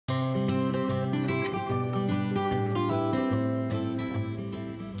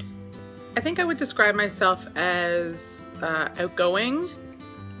I think I would describe myself as outgoing,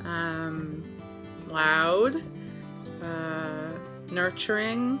 loud,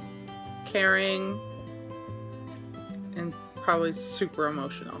 nurturing, caring, and probably super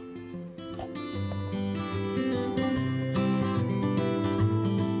emotional.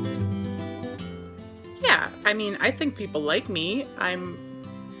 Yeah, I mean, I think people like me. I'm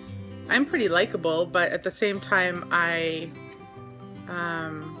pretty likable, but at the same time, I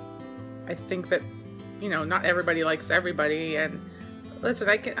think that, you know, not everybody likes everybody. And listen,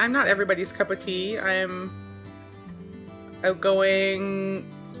 I'm not everybody's cup of tea. I'm outgoing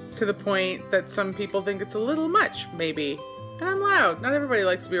to the point that some people think it's a little much, maybe. And I'm loud. Not everybody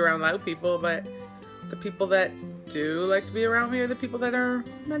likes to be around loud people, but the people that do like to be around me are the people that are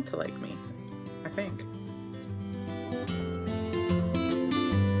meant to like me, I think.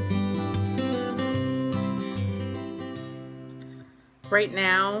 Right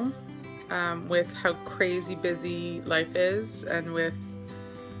now, with how crazy busy life is, and with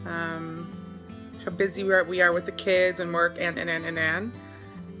how busy we are with the kids and work and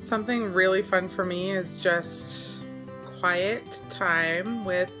something really fun for me is just quiet time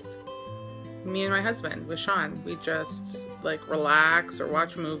with me and my husband, with Sean. We just like relax or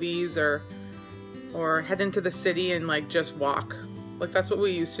watch movies or head into the city and like just walk. Like that's what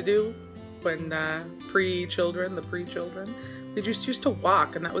we used to do when pre-children. We just used to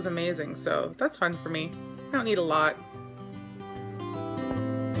walk, and that was amazing. So that's fun for me. I don't need a lot.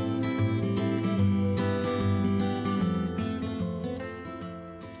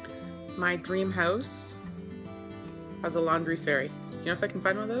 My dream house has a laundry fairy. You know if I can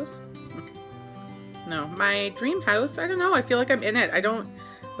find one of those? No. My dream house, I don't know. I feel like I'm in it. I don't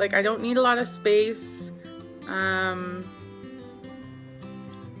need a lot of space.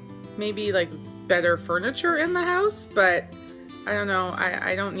 Maybe like better furniture in the house, but I don't know.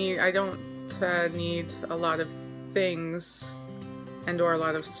 I don't need a lot of things or a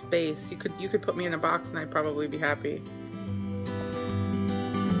lot of space. You could put me in a box and I'd probably be happy.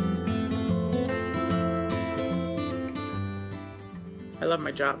 I love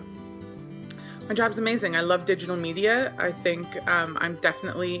my job. My job's amazing. I love digital media. I think I'm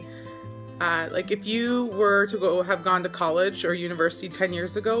definitely like if you were to have gone to college or university 10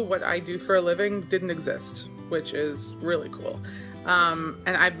 years ago, what I do for a living didn't exist, which is really cool.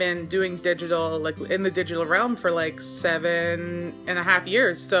 And I've been doing digital, like in the digital realm for like 7.5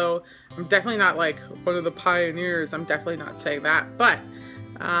 years. So I'm definitely not like one of the pioneers. I'm definitely not saying that, but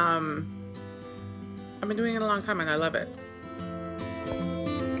I've been doing it a long time and I love it.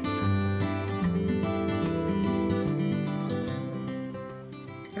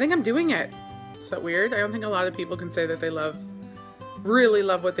 I think I'm doing it. Is that weird? I don't think a lot of people can say that they really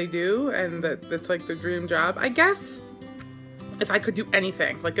love what they do and that it's like their dream job. I guess if I could do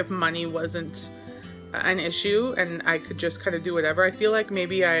anything, like if money wasn't an issue and I could just kind of do whatever, I feel like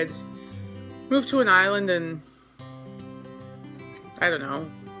maybe I'd move to an island and, I don't know,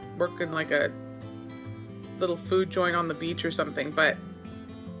 work in like a little food joint on the beach or something, but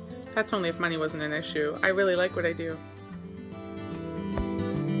that's only if money wasn't an issue. I really like what I do.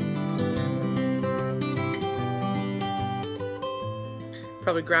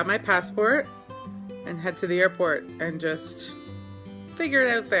 Probably grab my passport and head to the airport and just figure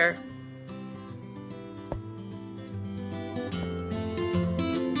it out there.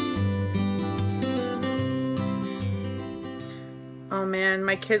 Oh man,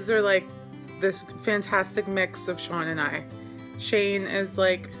 my kids are like this fantastic mix of Sean and I. Shane is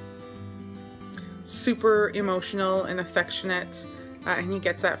like super emotional and affectionate, and he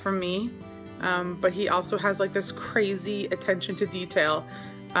gets that from me. But he also has like this crazy attention to detail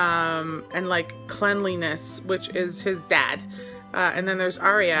and like cleanliness, which is his dad. And then there's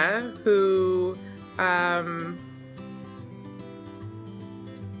Aria, who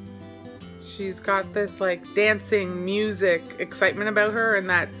she's got this like dancing, music, excitement about her, and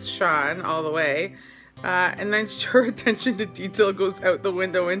that's Sean all the way. And then her attention to detail goes out the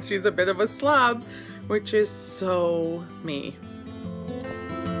window and she's a bit of a slob, which is so me.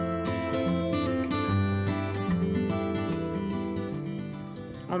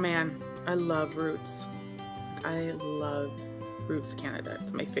 Oh man, I love Roots. I love Roots Canada.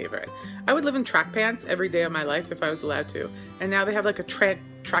 It's my favorite. I would live in track pants every day of my life if I was allowed to. And now they have like a track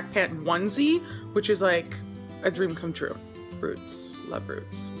pant onesie, which is like a dream come true. Roots. Love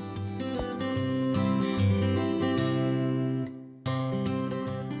Roots.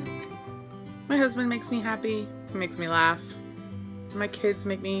 My husband makes me happy. He makes me laugh. My kids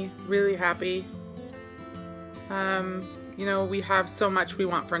make me really happy. You know, we have so much we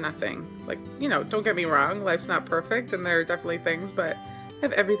want for nothing. Like, you know, don't get me wrong, life's not perfect and there are definitely things, but I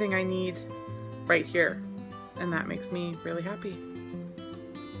have everything I need right here, and that makes me really happy.